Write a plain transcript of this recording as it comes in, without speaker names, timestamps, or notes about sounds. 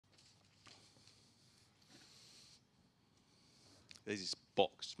There's this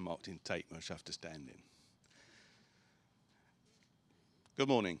box marked in tape which I have to stand in. Good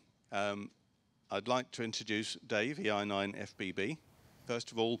morning. I'd like to introduce Dave, EI9 FBB.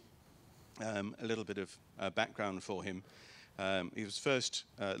 First of all, a little bit of background for him. He was first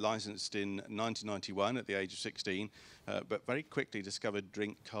licensed in 1991 at the age of 16, but very quickly discovered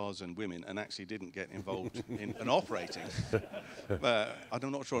drink, cars and women and actually didn't get involved in an operating.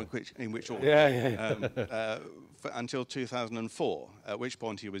 I'm not sure in which order. Until 2004, at which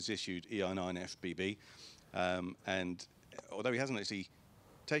point he was issued EI9 FBB. And although he hasn't actually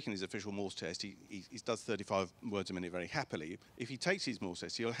taken his official Morse test, he does 35 words a minute very happily. If he takes his Morse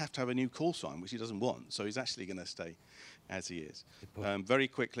test, he'll have to have a new call sign, which he doesn't want. So he's actually going to stay as he is. Very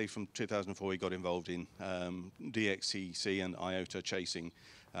quickly, from 2004, he got involved in DXCC and IOTA chasing.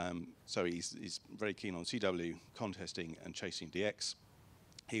 So he's very keen on CW contesting and chasing DX.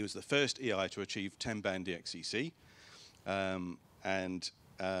 He was the first EI to achieve 10-band DXCC.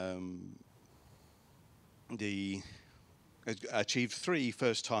 Achieved 3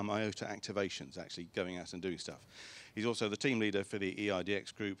 first-time IOTA activations, actually going out and doing stuff. He's also the team leader for the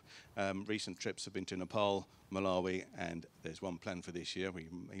EIDX group. Recent trips have been to Nepal, Malawi, and there's one planned for this year.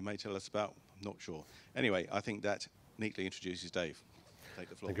 He may tell us about, I'm not sure. Anyway, I think that neatly introduces Dave. Take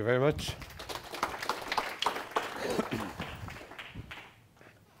the floor. Thank you very much.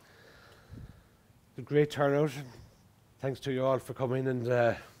 A great turnout. Thanks to you all for coming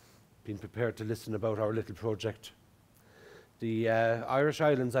and being prepared to listen about our little project. The Irish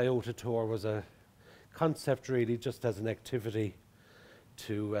Islands IOTA tour was a concept really just as an activity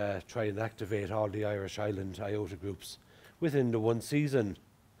to try and activate all the Irish Island IOTA groups within the one season.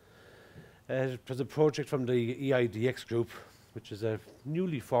 It was a project from the EIDX group, which is a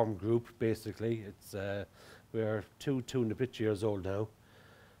newly formed group basically. We're two and a bit years old now,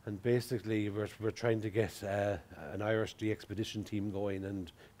 and basically we're trying to get an Irish DXpedition team going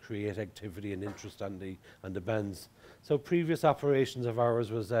and create activity and interest on the bands. So previous operations of ours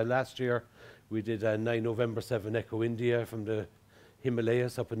was last year we did 9 November 7 Echo India from the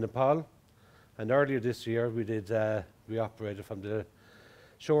Himalayas up in Nepal, and earlier this year we operated from the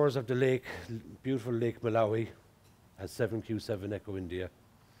shores of the lake, beautiful Lake Malawi, as 7Q7 Echo India,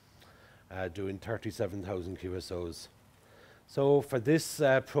 doing 37,000 QSOs. So for this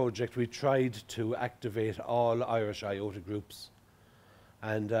project we tried to activate all Irish IOTA groups,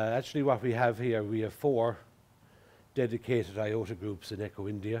 and actually what we have here, we have 4 dedicated IOTA groups in Echo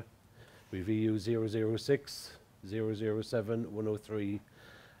India. We've EU 006, 007, 103,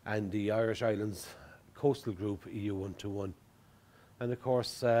 and the Irish Islands Coastal Group EU 121. And of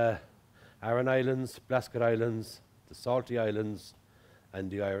course Aran Islands, Blaskets Islands, the Saltee Islands,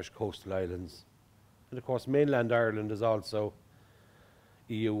 and the Irish Coastal Islands. And of course mainland Ireland is also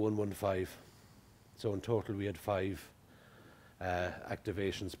EU 115. So in total we had 5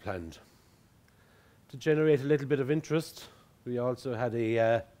 activations planned. To generate a little bit of interest, we also had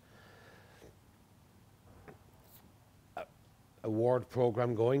a award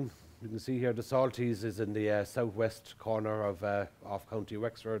program going. You can see here the Saltees is in the southwest corner of off County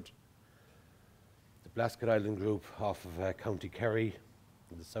Wexford. The Blaskets Island group off of County Kerry,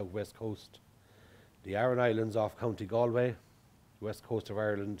 on the southwest coast. The Aran Islands off County Galway, west coast of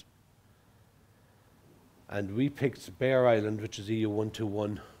Ireland. And we picked Bear Island, which is EU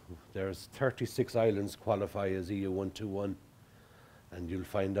 121. There's 36 islands qualify as EU 121, and you'll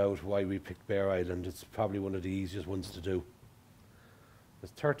find out why we picked Bear Island. It's probably one of the easiest ones to do.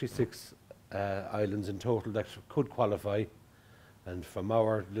 There's 36 islands in total that could qualify, and from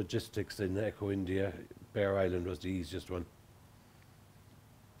our logistics in Echo India, Bear Island was the easiest one.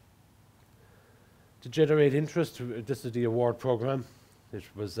 To generate interest, this is the award program. It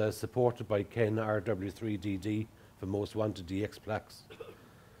was supported by Ken RW3DD for Most Wanted DX plaques.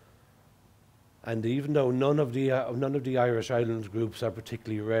 And even though none of the Irish Island groups are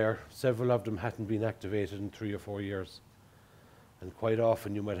particularly rare, several of them hadn't been activated in 3 or 4 years. And quite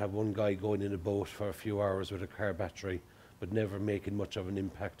often you might have one guy going in a boat for a few hours with a car battery, but never making much of an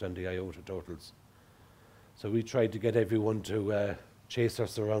impact on the IOTA totals. So we tried to get everyone to chase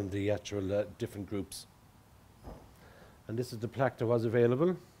us around the actual different groups. And this is the plaque that was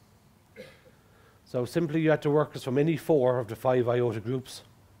available. So simply you had to work us from any 4 of the 5 IOTA groups.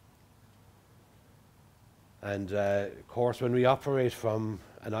 And of course, when we operate from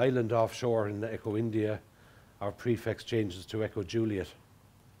an island offshore in Echo India, our prefix changes to Echo Juliet.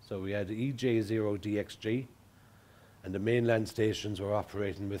 So we had EJ0DXG, and the mainland stations were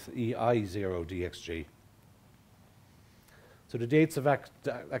operating with EI0DXG. So the dates of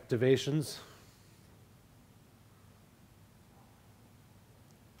activations.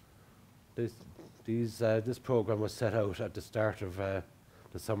 This program was set out at the start of the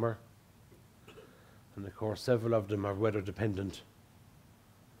summer, and of course several of them are weather dependent.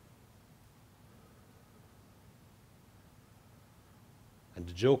 And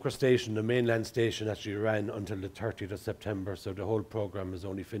the Joker station, the mainland station, actually ran until the 30th of September, so the whole program is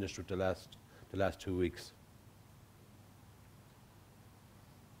only finished with the last 2 weeks.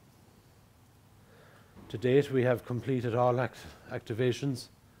 To date, we have completed all activations.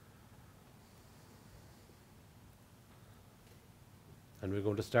 And we're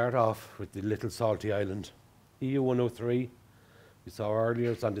going to start off with the little salty island. EU 103, we saw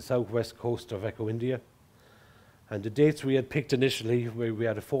earlier, it's on the southwest coast of Echo India. And the dates we had picked initially, where we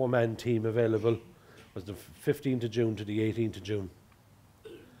had a 4-man team available, was the 15th of June to the 18th of June.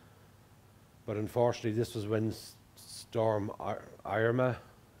 But unfortunately, this was when Storm Irma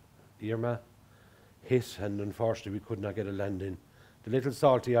hit, and unfortunately we could not get a landing. The little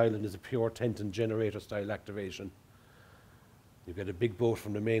salty island is a pure tent and generator style activation. You get a big boat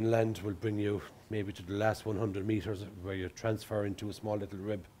from the mainland, will bring you maybe to the last 100 meters where you transfer into a small little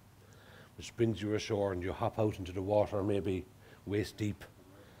rib, which brings you ashore, and you hop out into the water maybe waist deep,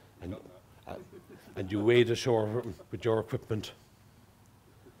 and you wade ashore with your equipment.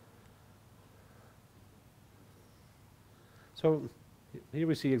 So here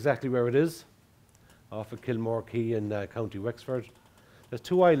we see exactly where it is, off of Kilmore Quay in County Wexford. There's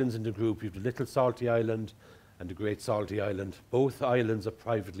 2 islands in the group. You have the Little Salty Island and the Great Salty Island. Both islands are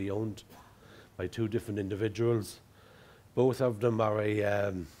privately owned by 2 different individuals. Both of them are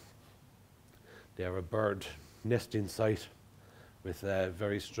they are a bird nesting site with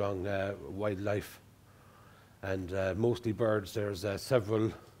very strong wildlife, and mostly birds. There's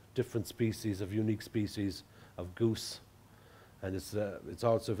several different species of unique species of goose, and it's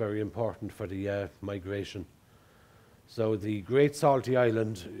also very important for the migration. So the Great Salty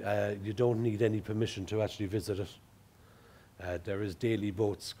Island, you don't need any permission to actually visit it. There is daily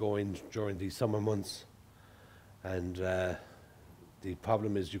boats going during the summer months, and the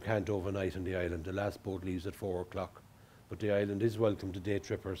problem is you can't overnight on the island. The last boat leaves at 4 o'clock, but the island is welcome to day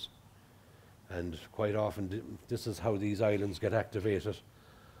trippers, and quite often this is how these islands get activated,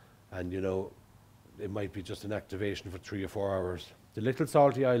 and you know, it might be just an activation for 3 or 4 hours. The Little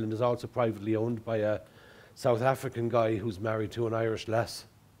Salty Island is also privately owned by a South African guy who's married to an Irish lass,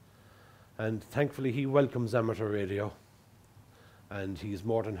 and thankfully he welcomes amateur radio, and he's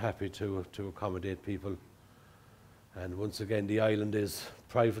more than happy to accommodate people. And once again, the island is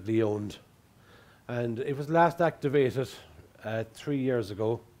privately owned, and it was last activated 3 years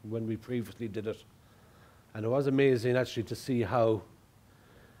ago when we previously did it, and it was amazing actually to see how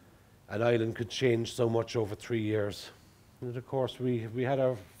an island could change so much over 3 years. And of course we had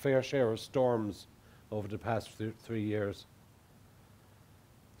our fair share of storms over the past 3 years.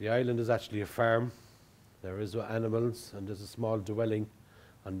 The island is actually a farm. There is animals, and there's a small dwelling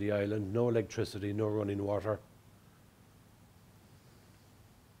on the island. No electricity, no running water.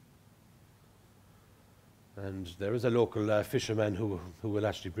 And there is a local fisherman who will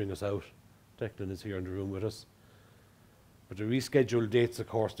actually bring us out. Declan is here in the room with us. But the rescheduled dates, of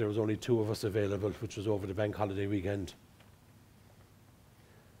course, there was only 2 of us available, which was over the bank holiday weekend.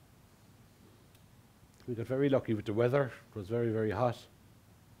 We got very lucky with the weather. It was very, very hot.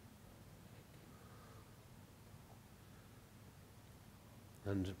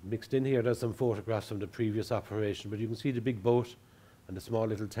 And mixed in here, there's some photographs from the previous operation, but you can see the big boat and the small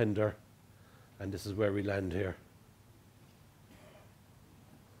little tender, and this is where we land here.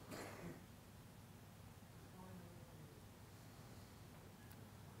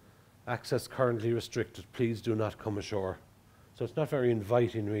 Access currently restricted. Please do not come ashore. So it's not very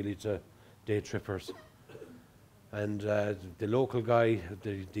inviting really to day trippers. And the local guy,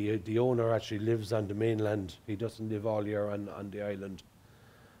 the owner actually lives on the mainland. He doesn't live all year on the island.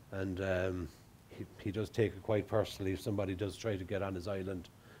 And he does take it quite personally if somebody does try to get on his island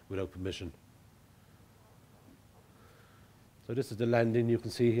without permission. So this is the landing you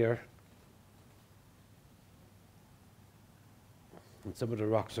can see here. And some of the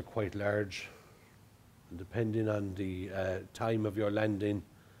rocks are quite large. And depending on the time of your landing,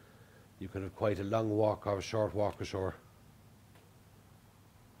 you can have quite a long walk or a short walk ashore.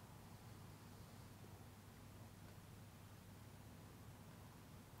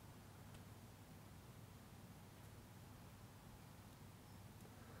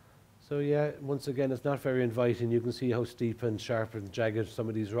 So yeah, once again, it's not very inviting. You can see how steep and sharp and jagged some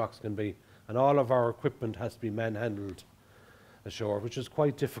of these rocks can be. And all of our equipment has to be manhandled ashore, which is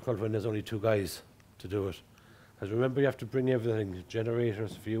quite difficult when there's only 2 guys to do it. Because remember, you have to bring everything: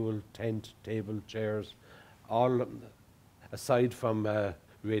 generators, fuel, tent, table, chairs, all aside from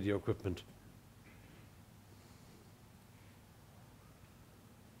radio equipment.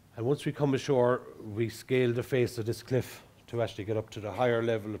 And once we come ashore, we scale the face of this cliff to actually get up to the higher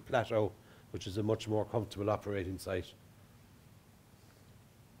level of plateau, which is a much more comfortable operating site.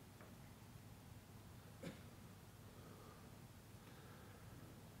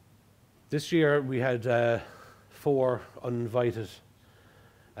 This year we had 4 uninvited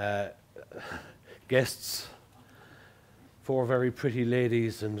guests, 4 very pretty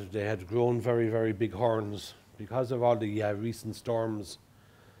ladies, and they had grown very, very big horns. Because of all the recent storms,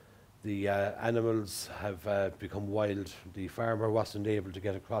 the animals have become wild. The farmer wasn't able to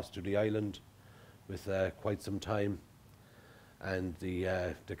get across to the island with quite some time, and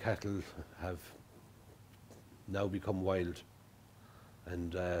the cattle have now become wild.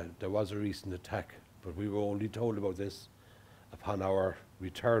 And there was a recent attack, but we were only told about this upon our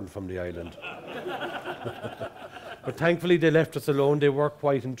return from the island. But thankfully they left us alone. They were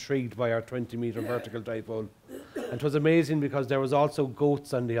quite intrigued by our 20-metre vertical dipole. And it was amazing because there was also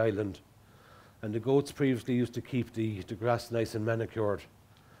goats on the island. And the goats previously used to keep the grass nice and manicured.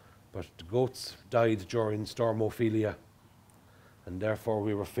 But the goats died during Storm Ophelia. And therefore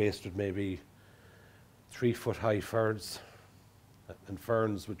we were faced with maybe 3-foot-high ferns,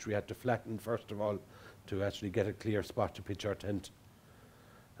 which we had to flatten first of all to actually get a clear spot to pitch our tent.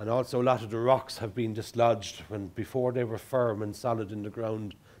 And also a lot of the rocks have been dislodged when before they were firm and solid in the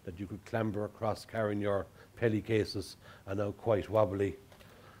ground that you could clamber across carrying your pelly cases, are now quite wobbly.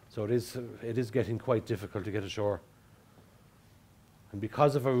 So it is getting quite difficult to get ashore. And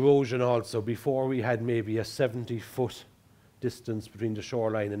because of erosion also, before we had maybe a 70-foot distance between the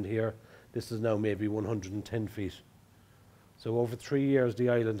shoreline and here, this is now maybe 110 feet. So over 3 years, the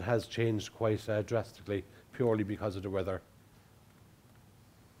island has changed quite drastically, purely because of the weather.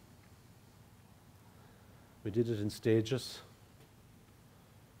 We did it in stages,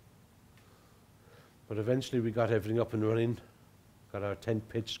 but eventually we got everything up and running, got our tent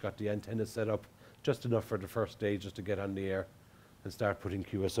pitched, got the antenna set up, just enough for the first stage just to get on the air and start putting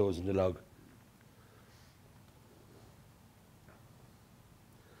QSOs in the log.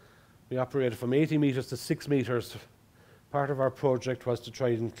 We operated from 80 metres to 6 metres. Part of our project was to try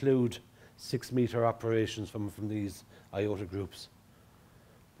and include 6-metre operations from these IOTA groups.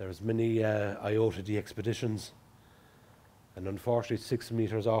 There's many IOTA DXpeditions, and unfortunately 6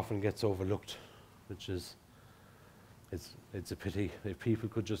 metres often gets overlooked, which is it's a pity. If people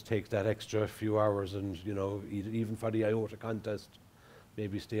could just take that extra few hours and, you know, even for the IOTA contest,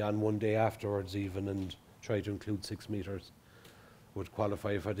 maybe stay on one day afterwards even and try to include 6 metres, would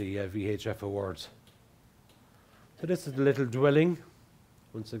qualify for the VHF awards. So this is the little dwelling.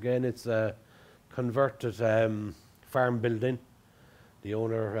 Once again, it's a converted farm building. The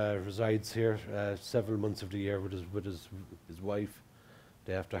owner resides here several months of the year with his wife.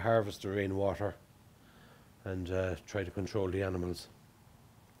 They have to harvest the rainwater and try to control the animals.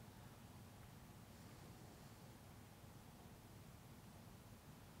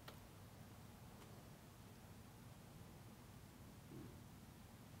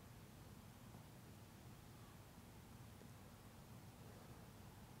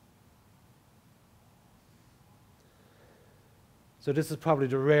 So this is probably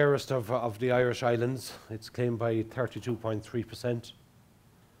the rarest of the Irish islands. It's claimed by 32.3%.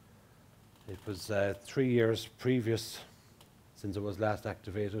 It was 3 years previous since it was last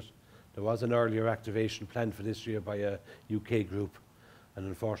activated. There was an earlier activation planned for this year by a UK group, and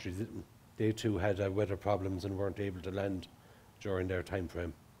unfortunately they too had weather problems and weren't able to land during their time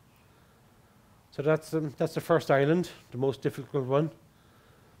frame. So that's the first island, the most difficult one,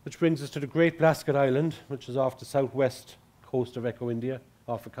 which brings us to the Great Blasket Island, which is off the southwest coast of Echo India,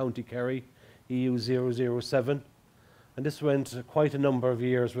 off of County Kerry, EU 007. And this went quite a number of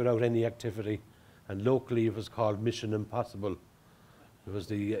years without any activity, and locally it was called Mission Impossible. It was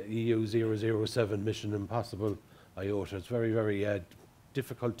the EU 007 Mission Impossible IOTA. It's very, very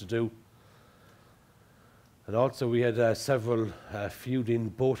difficult to do. And also we had several feuding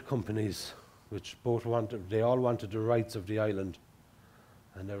boat companies, which they all wanted the rights of the island.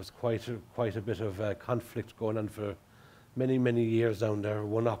 And there was quite a bit of conflict going on for many, many years down there.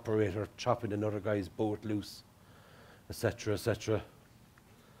 One operator chopping another guy's boat loose, etc., etc.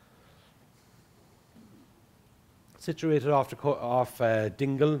 Situated off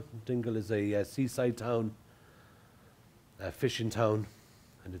Dingle. Dingle is a seaside town, a fishing town,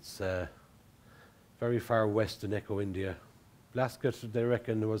 and it's very far west in Echo India. Blaskets, they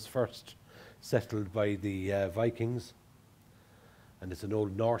reckon, was first settled by the Vikings, and it's an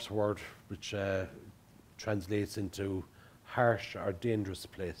old Norse word which translates into harsh or dangerous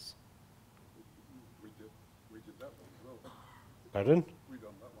place. We did that one as well. Pardon? We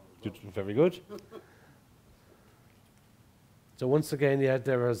done that one as well. Very good. So once again, yeah,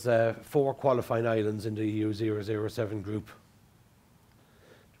 there was 4 qualifying islands in the EU 007 group.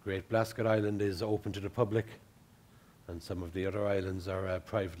 The Great Blasket Island is open to the public, and some of the other islands are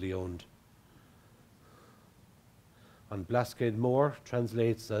privately owned. On Blaskets Moor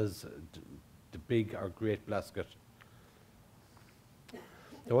translates as the big or great Blasket.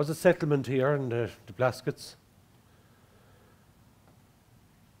 There was a settlement here in the Blaskets.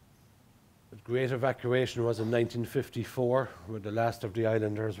 The great evacuation was in 1954, when the last of the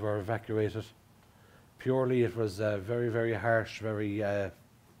islanders were evacuated. Purely it was very, very harsh, very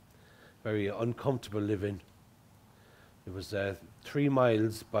uncomfortable living. It was 3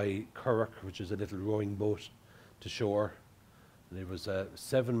 miles by Curragh, which is a little rowing boat, to shore. And it was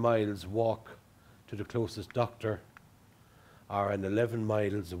 7 miles walk to the closest doctor, or an 11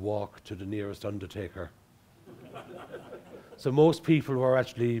 miles walk to the nearest undertaker. So most people were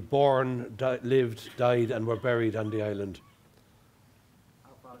actually born, lived, died, and were buried on the island. How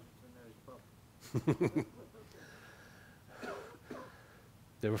far is the nearest pub?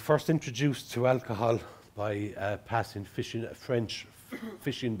 They were first introduced to alcohol by passing French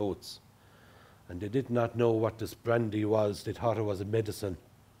fishing boats. And they did not know what this brandy was. They thought it was a medicine.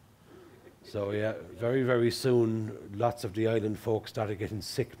 So yeah, very, very soon, lots of the island folk started getting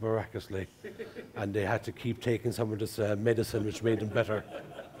sick miraculously. And they had to keep taking some of this medicine, which made them better.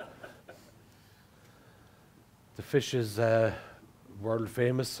 The fish is world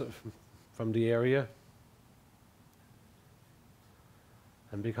famous from the area.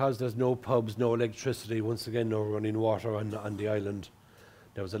 And because there's no pubs, no electricity, once again, no running water on the island,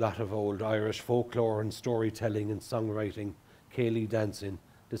 there was a lot of old Irish folklore and storytelling and songwriting, ceilidh dancing.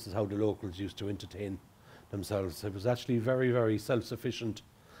 This is how the locals used to entertain themselves. It was actually very, very self-sufficient.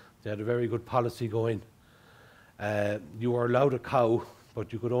 They had a very good policy going. You were allowed a cow,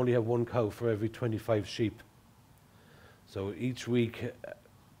 but you could only have 1 cow for every 25 sheep. So each week,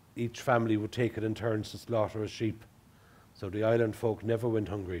 each family would take it in turns to slaughter a sheep. So the island folk never went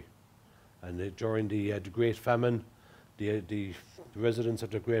hungry. And during the Great Famine, the residents of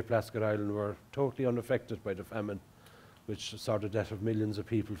the Great Blasket Island were totally unaffected by the famine, which saw the death of millions of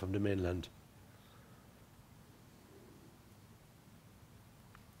people from the mainland.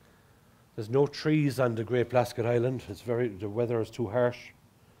 There's no trees on the Great Blasket Island. The weather is too harsh.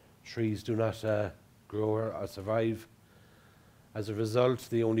 Trees do not grow or survive. As a result,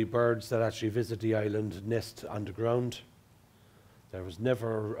 the only birds that actually visit the island nest on the ground. There was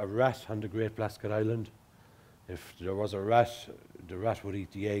never a rat on the Great Blasket Island. If there was a rat, the rat would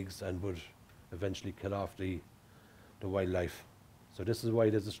eat the eggs and would eventually kill off the wildlife. So this is why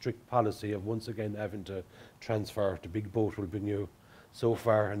there's a strict policy of once again having to transfer. The big boat will bring you so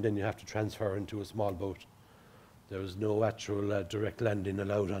far, and then you have to transfer into a small boat. There is no actual direct landing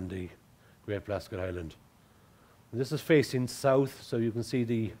allowed on the Great Blasket Island. And this is facing south, so you can see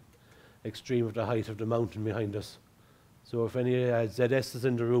the extreme of the height of the mountain behind us. So if any ZSs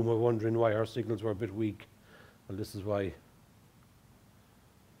in the room were wondering why our signals were a bit weak, well, this is why.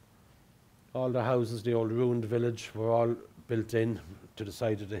 All the houses, the old ruined village, were all built in to the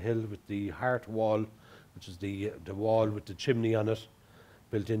side of the hill with the heart wall, which is the wall with the chimney on it,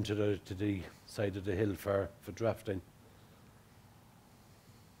 built into the side of the hill for drafting.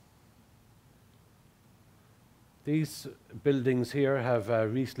 These buildings here have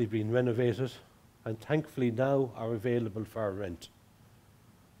recently been renovated and thankfully now are available for rent,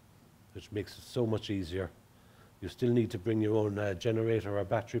 which makes it so much easier. You still need to bring your own generator or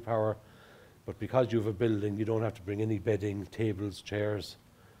battery power, but because you have a building, you don't have to bring any bedding, tables, chairs,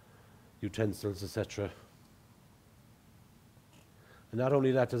 utensils, etc. And not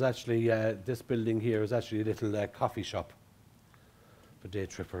only that, there's actually, this building here is actually a little coffee shop for day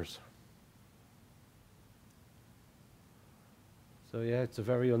trippers. So yeah, it's a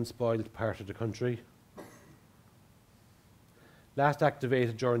very unspoiled part of the country. Last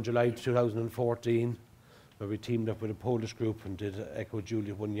activated during July 2014, where we teamed up with a Polish group and did Echo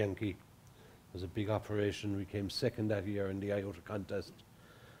Juliet 1 Yankee. It was a big operation. We came second that year in the IOTA contest,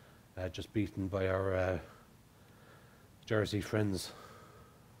 just beaten by our Jersey friends.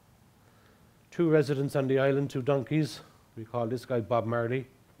 2 residents on the island, 2 donkeys. We call this guy Bob Marley.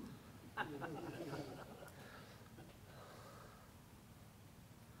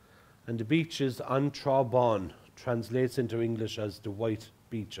 And the beach is on Traubon, translates into English as the white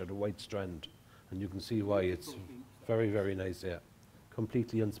beach or the white strand. And you can see why it's very, very nice, yeah.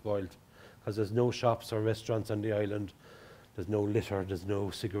 Completely unspoiled, because there's no shops or restaurants on the island. There's no litter, there's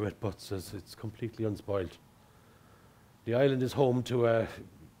no cigarette butts, it's completely unspoiled. The island is home to a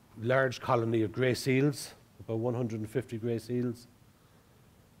large colony of grey seals, about 150 grey seals.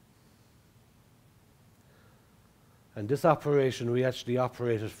 And this operation, we actually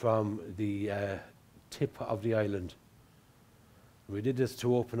operated from the tip of the island. We did this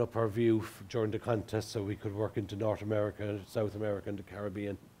to open up our view during the contest so we could work into North America, South America and the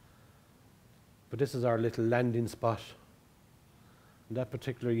Caribbean. But this is our little landing spot. In that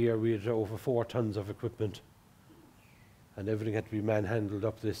particular year we had over 4 tons of equipment and everything had to be manhandled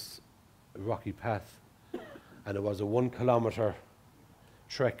up this rocky path. And it was a 1 kilometre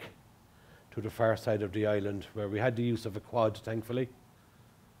trek to the far side of the island where we had the use of a quad, thankfully.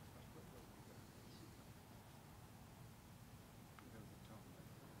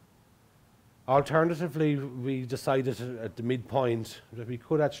 Alternatively, we decided at the midpoint that we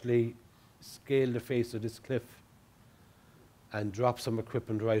could actually scale the face of this cliff and drop some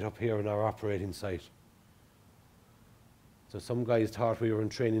equipment right up here in our operating site. So some guys thought we were in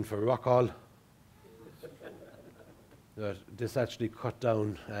training for rockall. But this actually cut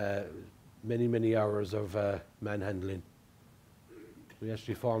down many hours of manhandling. We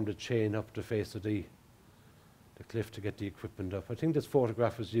actually formed a chain up the face of the cliff to get the equipment up. I think this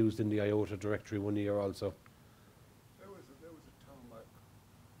photograph was used in the IOTA directory one year also. There was a tarmac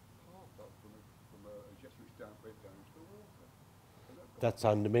path up from a Jesuit down into the water. That's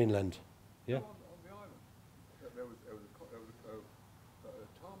on the mainland. Yeah. On the island. There was a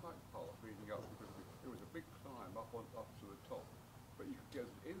tarmac path leading up because it was a big climb up to the top, but you could get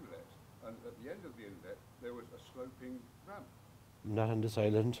an inlet, and at the end of the inlet there was a sloping ramp. Not on this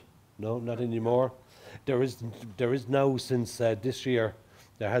island. No, not anymore. There is now, since this year,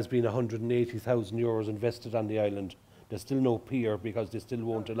 there has been 180,000 euros invested on the island. There's still no pier because they still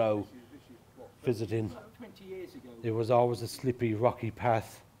won't allow This is what, visiting. About 20 years ago. It was always a slippy, rocky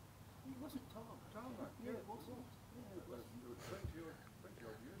path. It wasn't tarmac. Yeah, it wasn't. Yeah, it wasn't. It was 20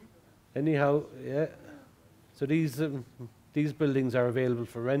 odd years Anyhow, ago. yeah. So these buildings are available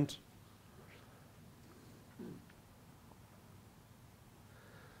for rent.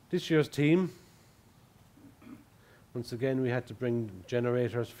 This year's team, once again we had to bring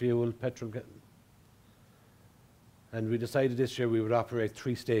generators, fuel, petrol, and we decided this year we would operate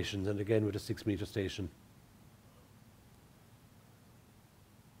 3 stations, and again with a 6-metre station.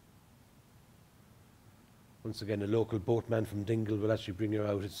 Once again, a local boatman from Dingle will actually bring you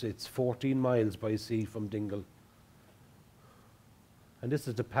out. It's 14 miles by sea from Dingle. And this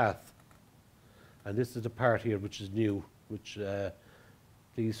is the path. And this is the part here which is new, which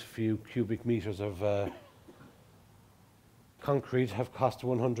these few cubic metres of concrete have cost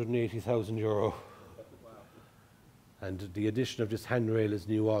 180,000 euro. And the addition of this handrail is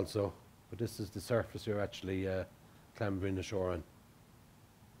new also, but this is the surface you're actually clambering ashore on.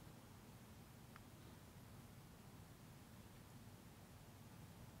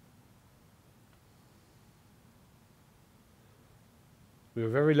 We were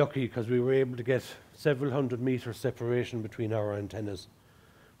very lucky because we were able to get several 100-metre separation between our antennas.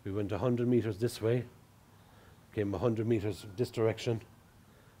 We went 100 metres this way, came 100 metres this direction,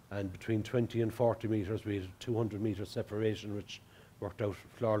 and between 20 and 40 metres we had 200-metre separation, which worked out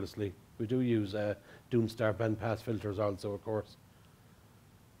flawlessly. We do use Dune Star bandpass filters also, of course.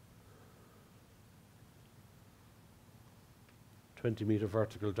 A 20-metre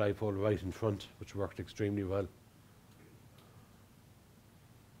vertical dipole right in front, which worked extremely well.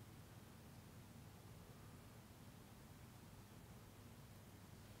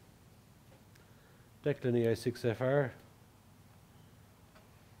 Declan EI6FR,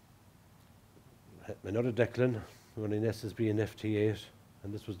 another Declan running SSB and FT8,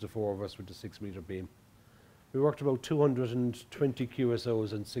 and this was the 4 of us with the 6-metre beam. We worked about 220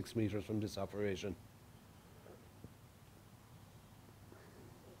 QSOs and 6 metres from this operation.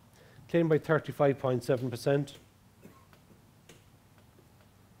 Claimed by 35.7%.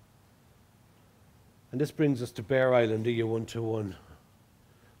 And this brings us to Bear Island EU121.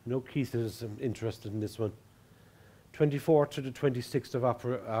 I know Keith is interested in this one. 24th to the 26th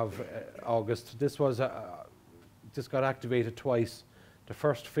of August. This got activated twice. The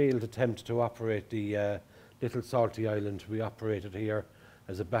first failed attempt to operate the little salty island. We operated here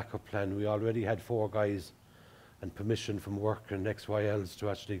as a backup plan. We already had 4 guys and permission from work and XYLs to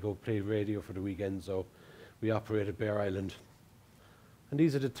actually go play radio for the weekend, so we operated Bear Island. And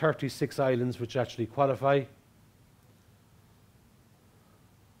these are the 36 islands which actually qualify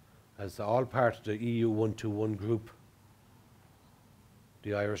as all part of the EU121 group,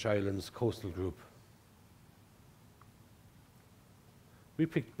 the Irish Islands Coastal Group. We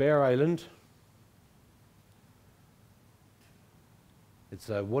picked Bear Island. It's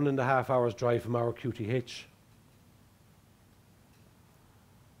a 1.5 hours drive from our QTH,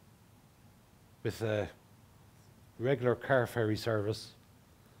 with a regular car ferry service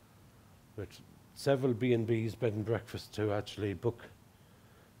with several B&Bs, bed and breakfast, to actually book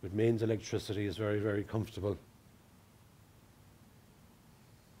with mains electricity is very, very comfortable.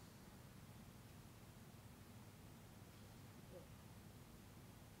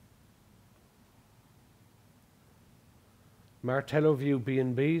 Martello View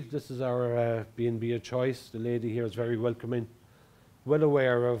B&B, this is our B&B of choice. The lady here is very welcoming, well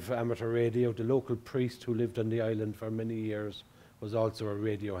aware of amateur radio. The local priest who lived on the island for many years was also a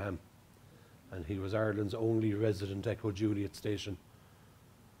radio ham, and he was Ireland's only resident Echo Juliet station.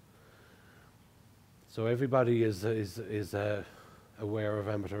 So everybody is aware of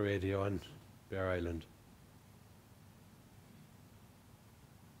amateur radio on Bear Island.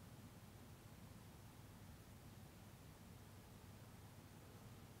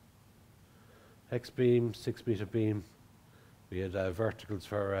 Hex beam, 6 metre beam. We had verticals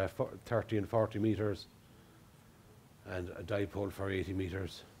for 30 and 40 metres, and a dipole for 80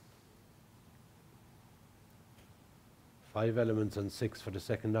 metres. 5 elements and 6 for the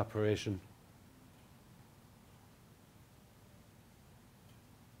second operation.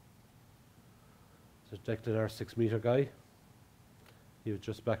 So Declan, our 6 metre guy. He was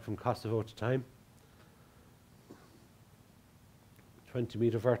just back from Kosovo at the time. 20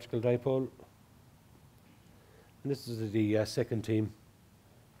 metre vertical dipole. And this is the second team.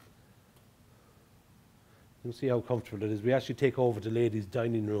 You can see how comfortable it is. We actually take over the ladies'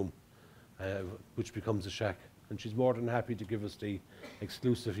 dining room, which becomes a shack. And she's more than happy to give us the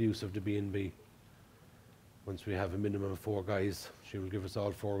exclusive use of the B&B. Once we have a minimum of 4 guys, she will give us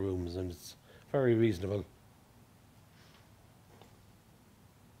all 4 rooms, and it's very reasonable.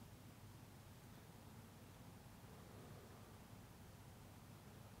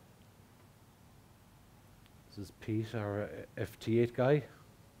 This is Pete, our FT8 guy.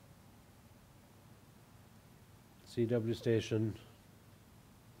 CW station,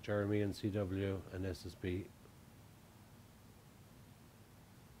 Jeremy and CW and SSB.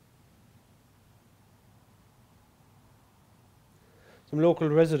 Some local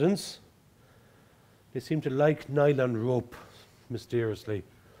residents, they seem to like nylon rope mysteriously.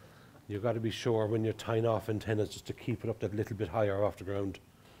 You've got to be sure when you're tying off antennas just to keep it up that little bit higher off the ground.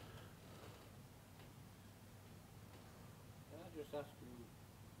 Ask you,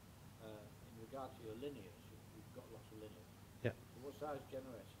 in regard to your linears, you've got lots of linears. Yeah. What size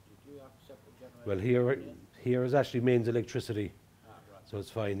generators? Do you have separate generators? Well, here is actually mains electricity, Right. so it's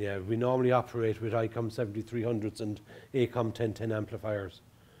fine. Yeah, we normally operate with ICOM 7300s and ACOM 1010 amplifiers,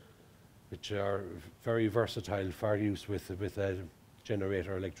 which are very versatile for use with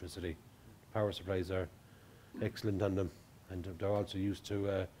generator electricity. Power supplies are excellent on them, and they're also used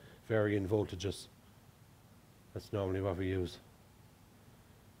to varying voltages. That's normally what we use.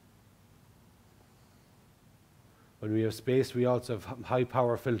 When we have space, we also have high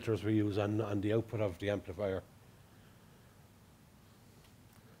power filters we use on the output of the amplifier.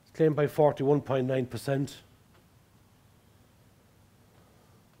 It's claimed by 41.9%.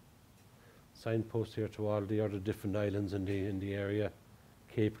 Signpost here to all the other different islands in the area.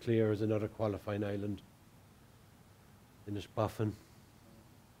 Cape Clear is another qualifying island. Inishbofin.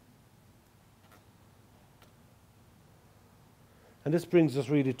 And this brings us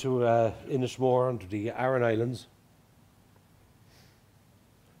really to Inishmore and to the Aran Islands.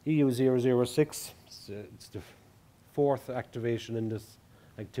 EU006, it's the 4th activation in this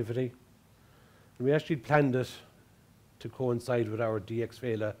activity. And we actually planned it to coincide with our DX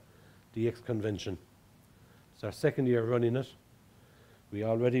convention. It's our 2nd year running it. We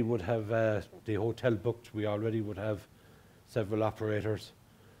already would have the hotel booked, we already would have several operators.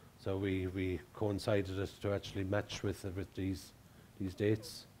 So we coincided it to actually match with these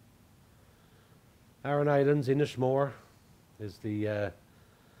dates. Aran Islands, Inishmore is the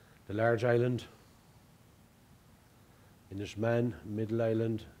large island. Inishman, middle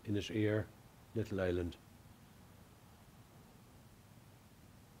island. Inishere, little island.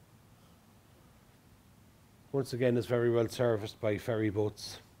 Once again, it's very well serviced by ferry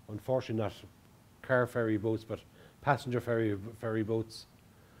boats. Unfortunately, not car ferry boats, but passenger ferry boats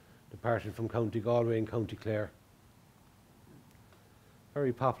departing from County Galway and County Clare.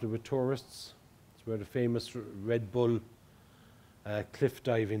 Very popular with tourists. It's where the famous Red Bull cliff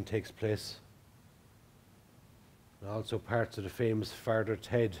diving takes place. And also parts of the famous Father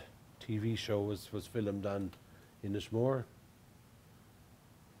Ted TV show was filmed on Inishmore.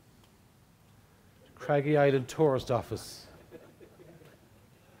 Craggy Island Tourist Office.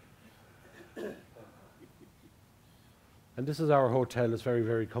 And this is our hotel. It's very,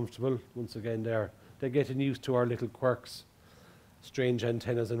 very comfortable. Once again, they're getting used to our little quirks. Strange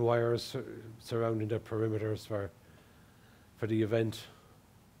antennas and wires surrounding the perimeters for the event.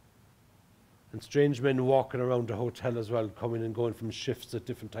 And strange men walking around the hotel as well, coming and going from shifts at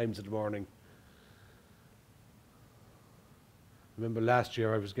different times of the morning. Remember last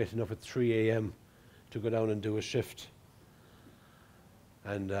year I was getting up at 3 a.m. to go down and do a shift.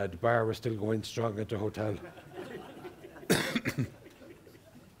 And the bar was still going strong at the hotel.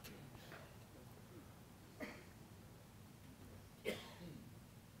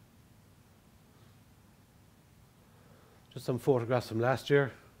 Just some photographs from last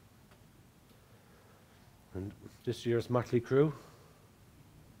year. And this year's motley crew.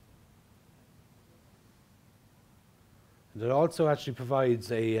 And it also actually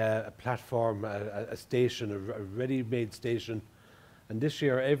provides a platform, a station, a ready-made station. And this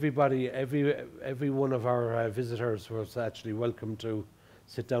year, every one of our visitors was actually welcome to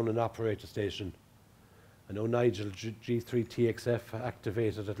sit down and operate a station. I know Nigel, G3 TXF,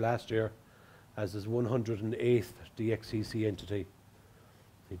 activated it last year as his 108th DXCC entity.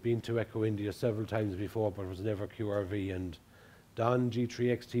 He'd been to Echo India several times before, but was never QRV. And Don,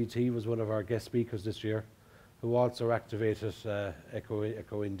 G3XTT, was one of our guest speakers this year, who also activated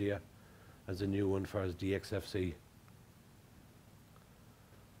Echo India as a new one for his DXFC.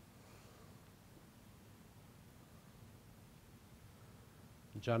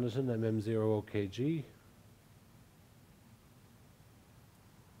 Jonathan, MM0OKG.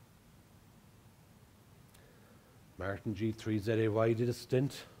 Martin, G3ZAY, did a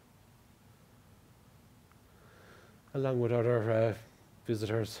stint, along with other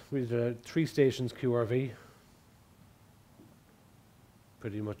visitors. We did 3 stations QRV,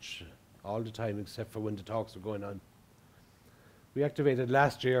 pretty much all the time except for when the talks were going on. We activated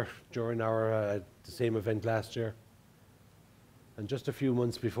last year during our the same event last year, and just a few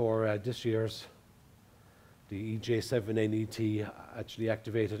months before this year's, the EJ7NET actually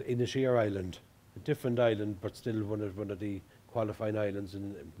activated Inisheer Island, a different island, but still one of the qualifying islands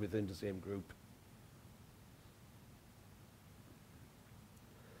within the same group.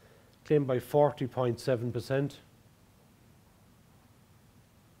 Claimed by 40.7%.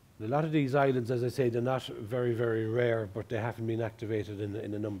 A lot of these islands, as I say, they're not very, very rare, but they haven't been activated in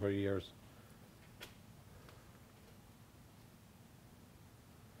a number of years.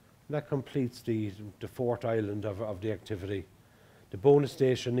 And that completes the 4th island of the activity. The bonus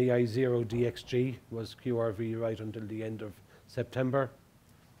station, EI0DXG, was QRV right until the end of September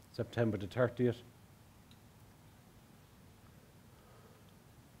the 30th.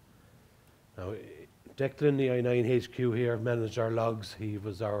 Now, Declan, the I9HQ here, managed our logs. He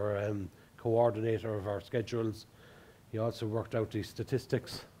was our coordinator of our schedules. He also worked out the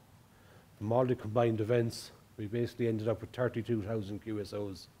statistics. From all the combined events, we basically ended up with 32,000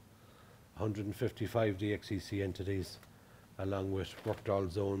 QSOs, 155 DXCC entities, along with worked all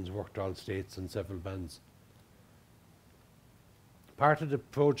zones, worked all states, and several bands. Part of the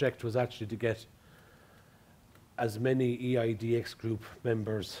project was actually to get as many EIDX group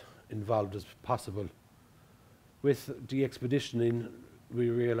members involved as possible. With DXpeditioning, we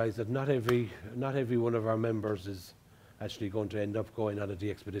realized that not every one of our members is actually going to end up going on a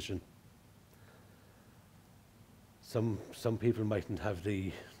DXpedition. Some people mightn't have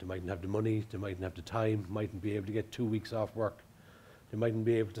the money, they mightn't have the time, mightn't be able to get 2 weeks off work. They mightn't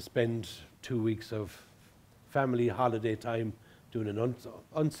be able to spend 2 weeks of family holiday time doing an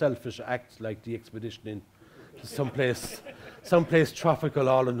unselfish act like DXpeditioning to someplace tropical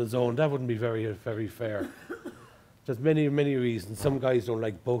all on its own. That wouldn't be very, very fair. There's many reasons. Some guys don't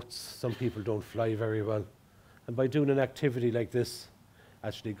like boats, some people don't fly very well. And by doing an activity like this,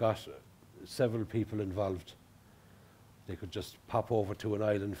 actually got several people involved. They could just pop over to an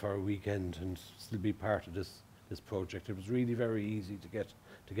island for a weekend and still be part of this project. It was really very easy to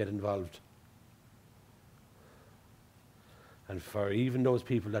get involved. And for even those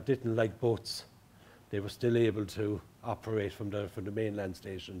people that didn't like boats, they were still able to operate from the mainland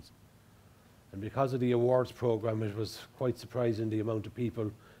stations. And because of the awards program, it was quite surprising the amount of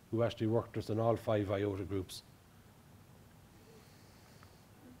people who actually worked with us in all 5 IOTA groups.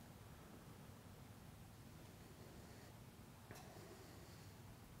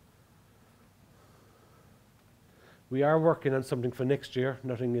 We are working on something for next year.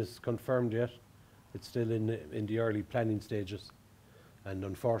 Nothing is confirmed yet. It's still in the early planning stages. And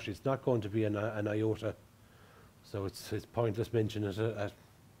unfortunately, it's not going to be an IOTA. So it's pointless mentioning it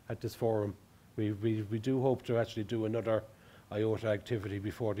at this forum. We do hope to actually do another IOTA activity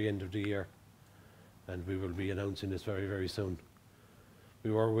before the end of the year. And we will be announcing this very, very soon.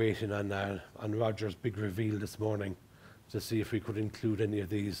 We were waiting on Roger's big reveal this morning to see if we could include any of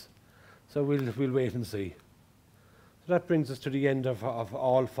these. So we'll wait and see. So that brings us to the end of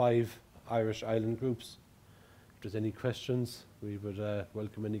all 5 Irish island groups. there's any questions, we would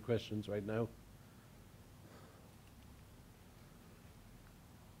welcome any questions right now.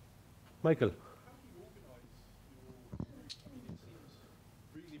 Michael. How do you organise your? I mean,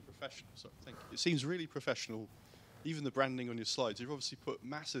 it seems really professional. Sorry, thank you. It seems really professional. Even the branding on your slides, you've obviously put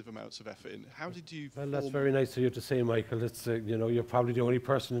massive amounts of effort in. How did you? Well, that's very nice of you to say, Michael. It's you know, you're probably the only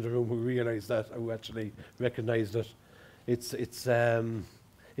person in the room who realised that, who actually recognised it.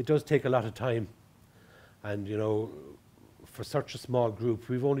 It does take a lot of time, and you know, for such a small group,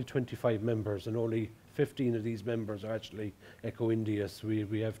 we've only 25 members, and only 15 of these members are actually eco-Indias.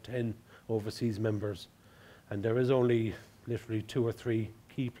 We have 10 overseas members, and there is only literally 2 or 3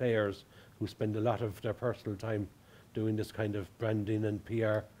 key players who spend a lot of their personal time doing this kind of branding and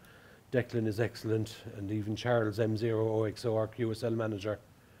PR. Declan is excellent, and even Charles M0OXO, our QSL manager,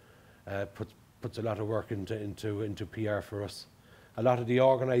 puts a lot of work into PR for us. A lot of the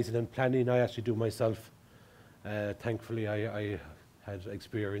organising and planning I actually do myself. Thankfully, I had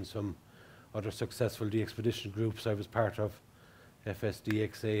experience from other successful DXpedition groups I was part of,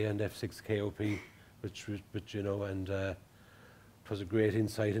 FSDXA and F6KOP, which you know, and it was a great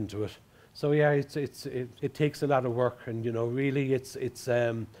insight into it. So yeah, it takes a lot of work, and you know, really, it's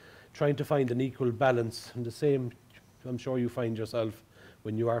trying to find an equal balance, and the same I'm sure you find yourself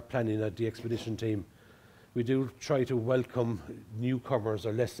when you are planning a DXpedition team. We do try to welcome newcomers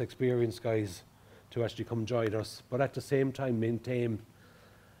or less experienced guys to actually come join us, but at the same time maintain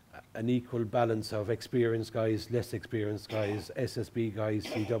an equal balance of experienced guys, less experienced guys, SSB guys,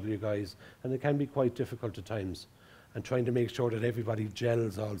 CW guys, and it can be quite difficult at times, and trying to make sure that everybody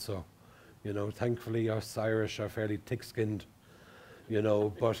gels also. You know, thankfully us Irish are fairly thick-skinned, you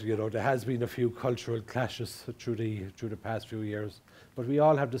know, but you know, there has been a few cultural clashes through the past few years, but we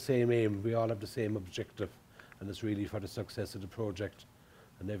all have the same aim, we all have the same objective, and it's really for the success of the project,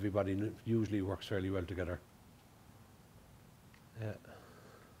 and everybody usually works fairly well together. Yeah.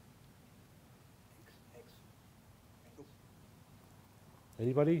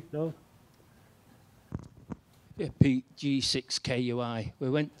 Anybody? No? Yeah, Pete, G6KUI. We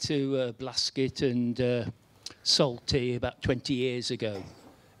went to Blaskets and Saltees about 20 years ago.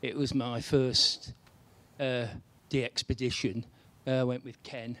 It was my first DXpedition. I went with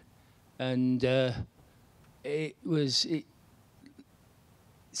Ken, and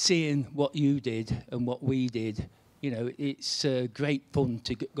seeing what you did and what we did. You know, it's great fun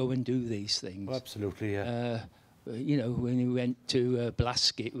to go and do these things. Oh, absolutely, yeah. You know, when we went to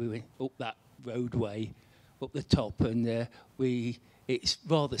Blaskets, we went up that roadway, up the top, and it's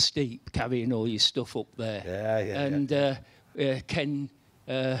rather steep carrying all your stuff up there. Yeah, yeah. And Ken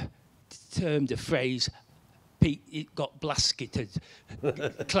termed a phrase, Pete, it got blasketed,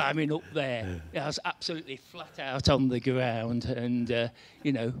 climbing up there. I was absolutely flat out on the ground, and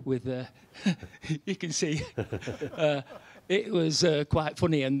you know, with you can see, it was quite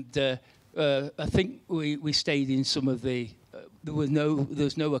funny, and I think we stayed in some of the. There was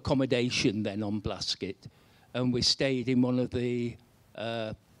no accommodation then on Blaskets, and we stayed in one of the.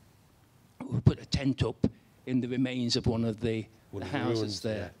 We put a tent up in the remains of one of the houses ruins,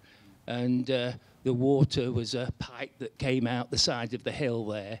 there, yeah. And the water was a pipe that came out the side of the hill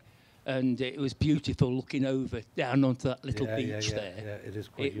there, and it was beautiful looking over down onto that little beach there. Yeah, it is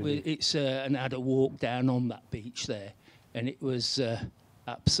quite unique. And I had a walk down on that beach there, and it was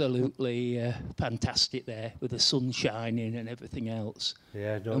absolutely fantastic there with the sun shining and everything else.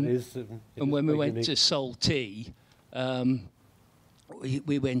 Yeah, no, and, it is. And when we went to Saltees,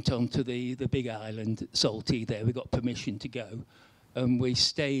 we went on to the big island, Saltees there. We got permission to go. And we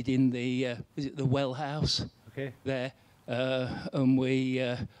stayed in the, is it the well house? Okay. There. And we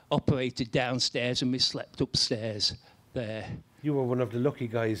operated downstairs and we slept upstairs there. You were one of the lucky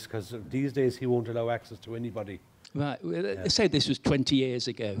guys, because these days he won't allow access to anybody. Right. Well, they say this was 20 years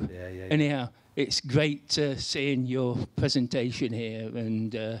ago. Yeah. Anyhow, it's great seeing your presentation here.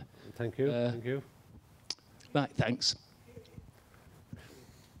 And thank you. Thank you. Right, thanks.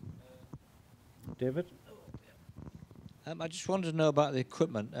 David? I just wanted to know about the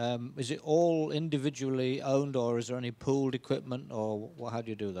equipment. Is it all individually owned, or is there any pooled equipment, or how do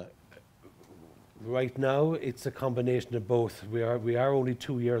you do that? Right now, it's a combination of both. We are only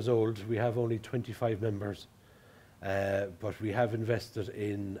 2 years old. We have only 25 members, but we have invested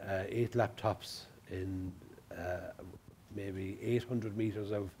in 8 laptops, in maybe 800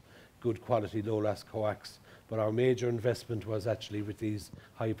 meters of good quality low-loss coax. But our major investment was actually with these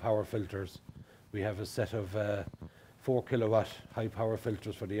high-power filters. We have a set of 4 kilowatt high power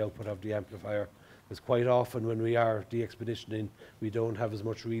filters for the output of the amplifier. Because quite often when we are DXpeditioning, we don't have as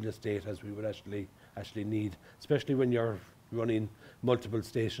much real estate as we would actually need, especially when you're running multiple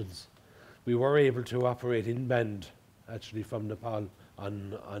stations. we were able to operate inland, actually from Nepal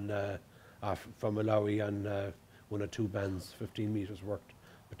from Malawi on 1 or 2 bands. 15 meters worked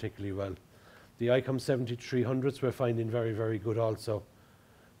particularly well. The ICOM 7300s we're finding very, very good also.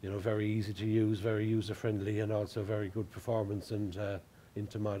 You know, very easy to use, very user friendly, and also very good performance, and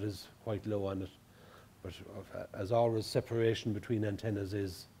Intermod is quite low on it. But as always, separation between antennas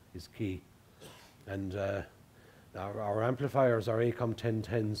is key. And our amplifiers are ACOM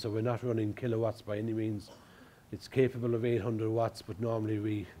 1010, so we're not running kilowatts by any means. It's capable of 800 watts, but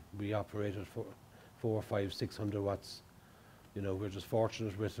normally we operate at 400, 500, 600 watts. You know, we're just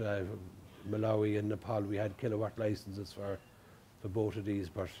fortunate with Malawi and Nepal. We had kilowatt licenses for both of these,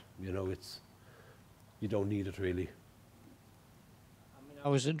 but you know, you don't need it really. I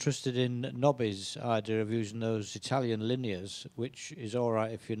was interested in Nobby's idea of using those Italian linears, which is all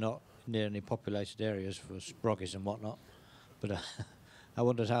right if you're not near any populated areas for sproggies and whatnot. But I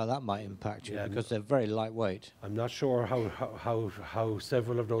wondered how that might impact you, because they're very lightweight. I'm not sure how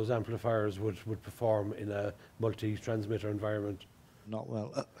several of those amplifiers would perform in a multi-transmitter environment. Not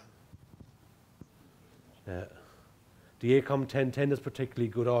well. The ACOM 1010 is particularly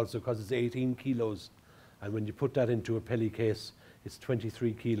good also because it's 18 kilos, and when you put that into a Pelly case, it's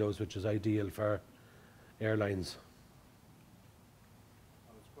 23 kilos, which is ideal for airlines.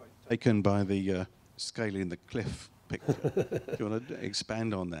 I was quite taken by the scaling the cliff picture. Do you want to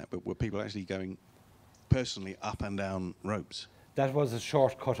expand on that? But were people actually going personally up and down ropes? That was a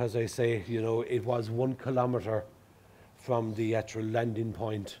shortcut, as I say. You know, it was 1 kilometer from the actual landing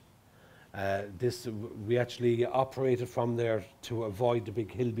point. We actually operated from there to avoid the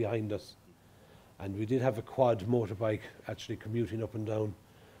big hill behind us. And we did have a quad motorbike actually commuting up and down,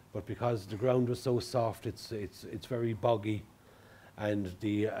 but because the ground was so soft, it's very boggy, and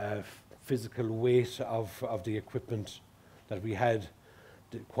the physical weight of the equipment that we had,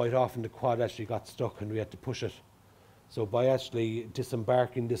 quite often the quad actually got stuck and we had to push it. So by actually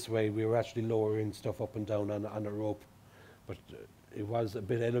disembarking this way, we were actually lowering stuff up and down on a rope, but it was a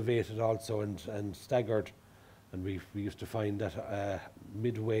bit elevated also and staggered, and we used to find that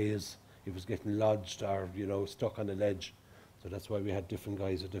midways it was getting lodged or, you know, stuck on a ledge. So that's why we had different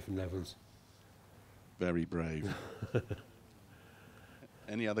guys at different levels. Very brave.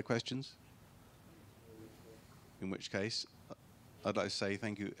 Any other questions? In which case, I'd like to say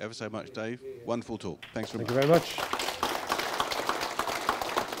thank you ever so much, Dave. Wonderful talk. Thanks very much. Thank you very much.